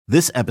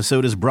This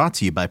episode is brought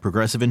to you by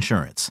Progressive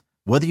Insurance.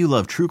 Whether you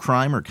love true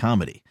crime or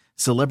comedy,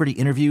 celebrity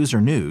interviews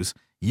or news,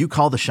 you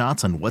call the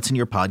shots on what's in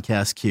your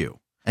podcast queue.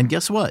 And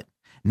guess what?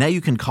 Now you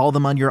can call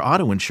them on your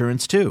auto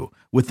insurance too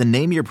with the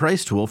Name Your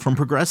Price tool from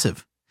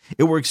Progressive.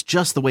 It works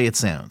just the way it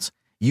sounds.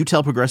 You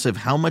tell Progressive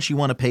how much you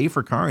want to pay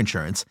for car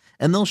insurance,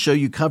 and they'll show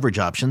you coverage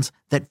options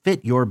that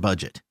fit your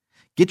budget.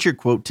 Get your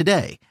quote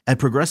today at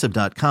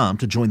Progressive.com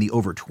to join the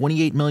over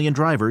 28 million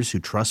drivers who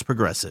trust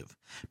Progressive.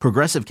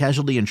 Progressive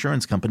Casualty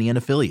Insurance Company and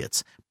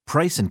Affiliates.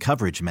 Price and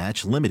coverage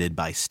match limited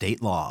by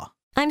state law.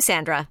 I'm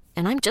Sandra,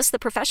 and I'm just the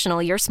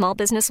professional your small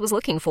business was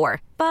looking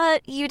for.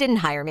 But you didn't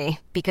hire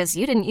me because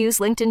you didn't use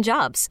LinkedIn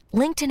Jobs.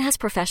 LinkedIn has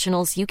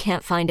professionals you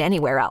can't find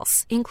anywhere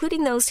else,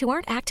 including those who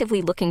aren't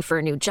actively looking for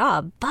a new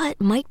job, but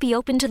might be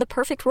open to the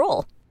perfect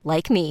role,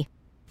 like me.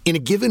 In a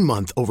given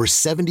month, over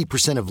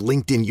 70% of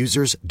LinkedIn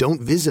users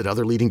don't visit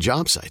other leading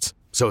job sites.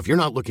 So if you're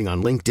not looking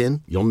on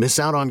LinkedIn, you'll miss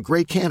out on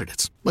great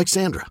candidates like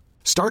Sandra.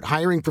 Start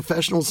hiring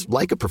professionals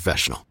like a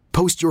professional.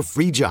 Post your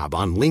free job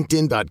on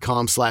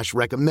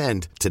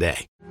linkedin.com/recommend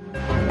today.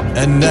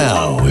 And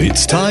now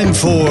it's time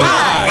for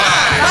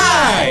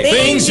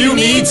Things You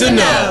Need to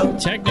Know.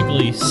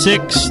 Technically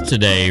 6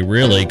 today,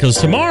 really, because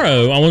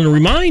tomorrow, I want to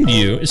remind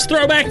you, it's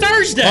Throwback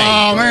Thursday.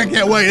 Oh, man,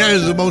 can't wait. That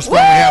is the most fun we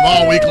have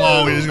all week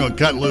long. We're just going to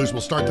cut loose.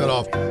 We'll start that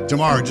off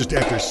tomorrow just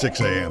after 6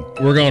 a.m.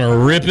 We're going to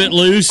rip it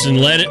loose and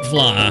let it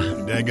fly.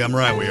 Dadgum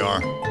right we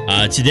are.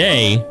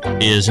 Today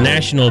is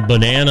National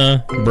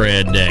Banana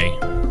Bread Day.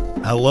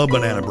 I love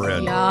banana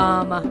bread.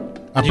 Yum.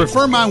 I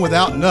prefer mine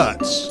without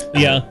nuts.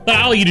 Yeah, but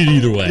I'll eat it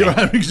either way.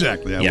 Yeah,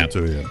 exactly. I Yeah. will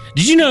too, yeah.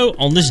 Did you know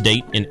on this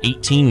date in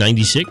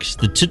 1896,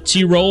 the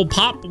Tootsie Roll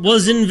Pop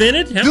was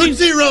invented?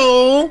 Tootsie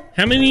Roll!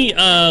 How many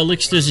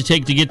licks does it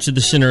take to get to the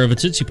center of a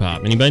Tootsie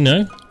Pop? Anybody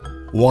know?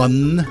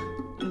 1,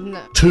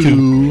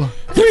 2,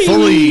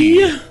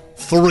 3.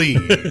 3.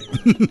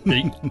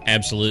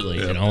 Absolutely.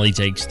 It only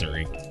takes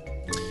 3.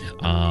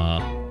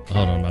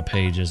 Hold on, my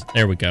page is...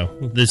 There we go.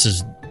 This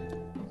is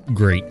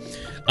great.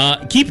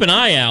 Keep an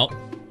eye out.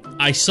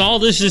 I saw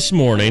this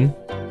morning.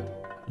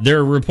 There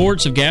are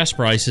reports of gas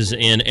prices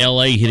in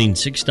L.A. hitting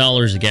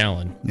 $6 a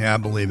gallon. Yeah, I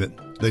believe it.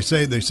 They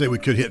say we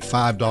could hit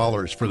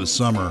 $5 for the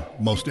summer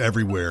most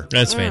everywhere.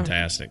 That's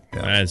fantastic.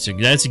 Yeah.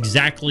 That's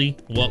exactly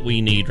what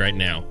we need right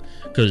now.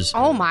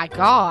 Oh, my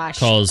gosh.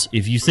 Because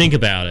if you think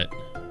about it,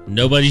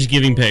 nobody's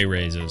giving pay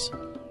raises.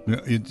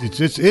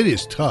 It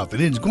is tough.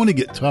 It is going to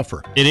get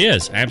tougher. It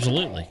is,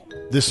 absolutely.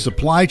 This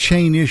supply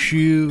chain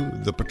issue,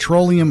 the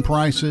petroleum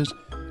prices,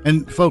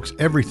 and folks,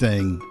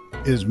 everything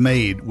is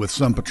made with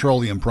some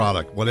petroleum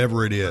product,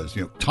 whatever it is.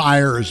 You know,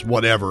 tires,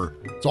 whatever.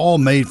 It's all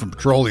made from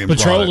petroleum.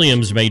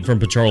 Petroleum's made from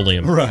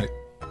petroleum. Right.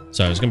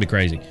 So it's going to be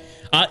crazy.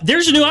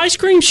 There's a new ice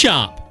cream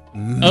shop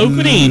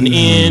opening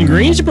in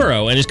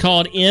Greensboro, and it's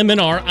called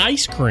M&R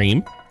Ice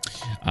Cream.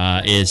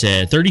 It's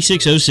at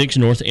 3606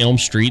 North Elm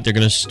Street. They're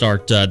going to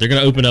start, they're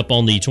going to open up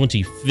on the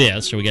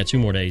 25th, so we got 2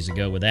 more days to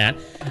go with that.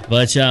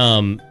 But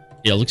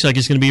it looks like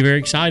it's going to be very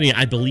exciting.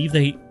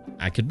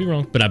 I could be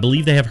wrong, but I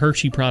believe they have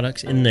Hershey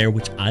products in there,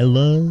 which I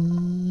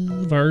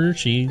love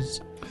Hershey's.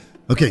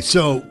 Okay,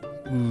 so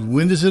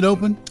when does it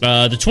open?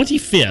 The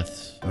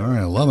 25th. All right,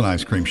 I love an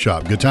ice cream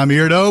shop. Good time of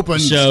year to open.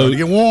 So, it's starting to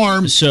get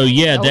warm. So,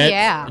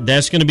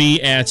 that's going to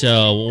be at,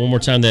 one more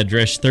time, that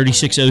address,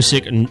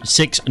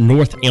 3606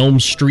 North Elm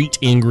Street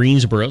in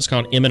Greensboro. It's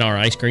called M&R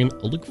Ice Cream. I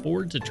look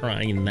forward to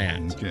trying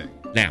that. Okay.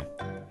 Now,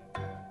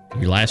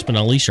 your last but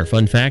not least, our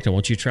fun fact. I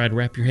want you to try to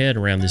wrap your head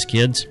around this,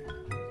 kids.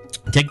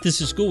 Take this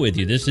to school with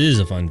you. This is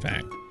a fun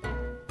fact.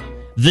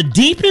 The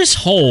deepest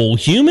hole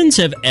humans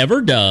have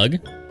ever dug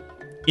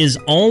is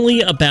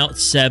only about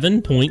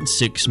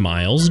 7.6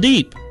 miles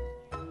deep.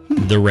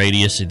 The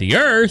radius of the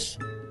Earth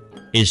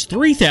is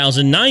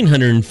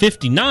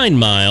 3,959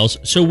 miles,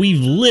 so we've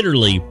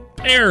literally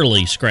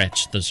barely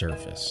scratched the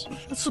surface.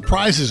 That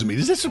surprises me.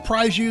 Does that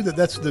surprise you that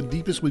that's the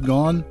deepest we've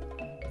gone?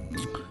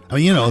 I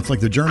mean, it's like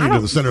the journey to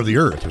the center of the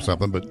Earth or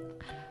something, but...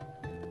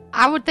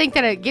 I would think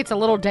that it gets a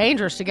little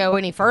dangerous to go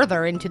any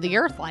further into the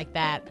earth like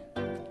that.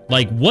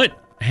 Like, what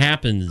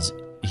happens,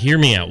 hear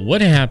me out,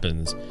 what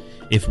happens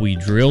if we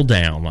drill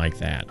down like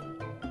that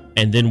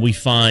and then we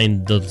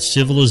find the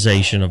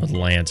civilization of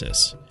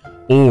Atlantis?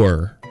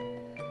 Or...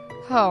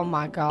 Oh,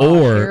 my God.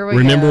 Or,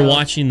 remember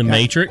watching The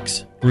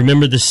Matrix?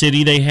 Remember the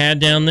city they had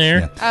down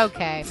there? Yeah.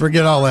 Okay.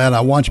 Forget all that. I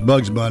watch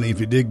Bugs Bunny.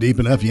 If you dig deep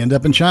enough, you end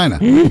up in China.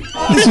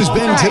 This has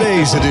been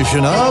today's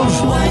edition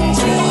of 1,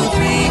 2,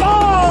 3, 4.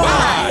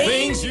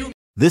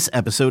 This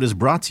episode is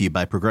brought to you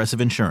by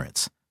Progressive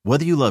Insurance.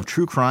 Whether you love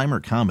true crime or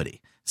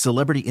comedy,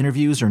 celebrity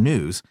interviews or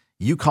news,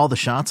 you call the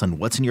shots on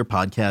what's in your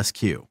podcast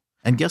queue.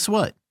 And guess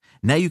what?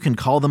 Now you can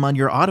call them on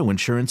your auto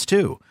insurance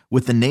too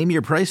with the Name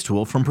Your Price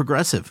tool from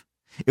Progressive.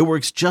 It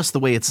works just the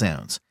way it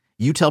sounds.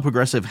 You tell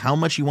Progressive how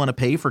much you want to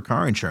pay for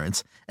car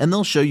insurance, and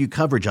they'll show you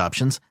coverage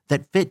options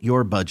that fit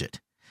your budget.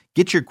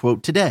 Get your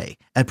quote today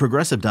at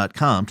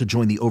Progressive.com to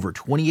join the over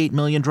 28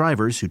 million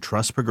drivers who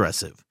trust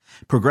Progressive.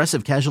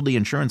 Progressive Casualty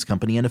Insurance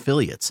Company and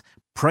Affiliates.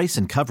 Price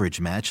and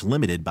coverage match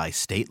limited by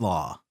state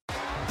law.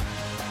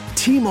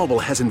 T-Mobile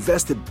has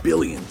invested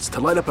billions to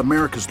light up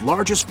America's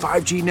largest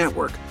 5G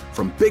network,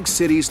 from big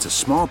cities to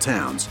small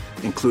towns,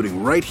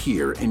 including right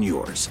here in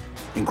yours.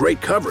 And great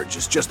coverage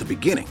is just the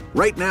beginning.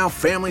 Right now,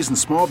 families and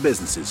small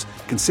businesses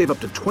can save up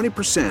to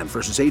 20%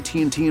 versus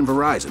AT&T and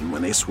Verizon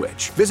when they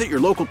switch. Visit your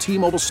local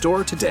T-Mobile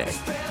store today.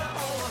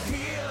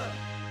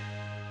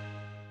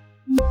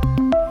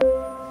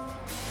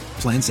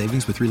 Plan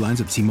savings with 3 lines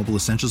of T-Mobile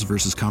Essentials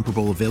versus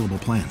comparable available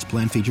plans.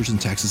 Plan features and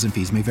taxes and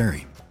fees may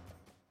vary.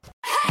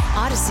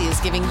 Odyssey is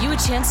giving you a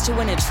chance to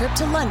win a trip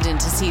to London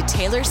to see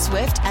Taylor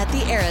Swift at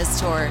the Eras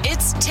Tour.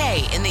 It's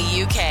Tay in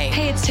the UK.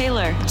 Hey, it's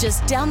Taylor.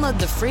 Just download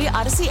the free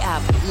Odyssey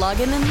app, log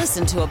in and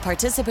listen to a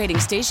participating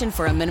station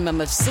for a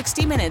minimum of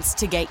 60 minutes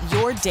to get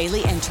your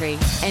daily entry.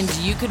 And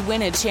you could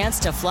win a chance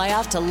to fly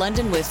off to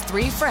London with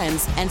 3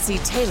 friends and see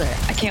Taylor.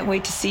 I can't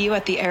wait to see you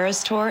at the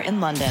Eras Tour in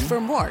London. For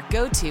more,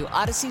 go to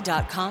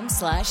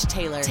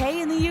odyssey.com/Taylor.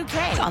 Tay in the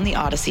UK. It's on the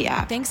Odyssey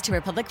app. Thanks to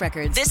Republic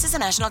Records. This is a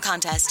national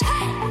contest.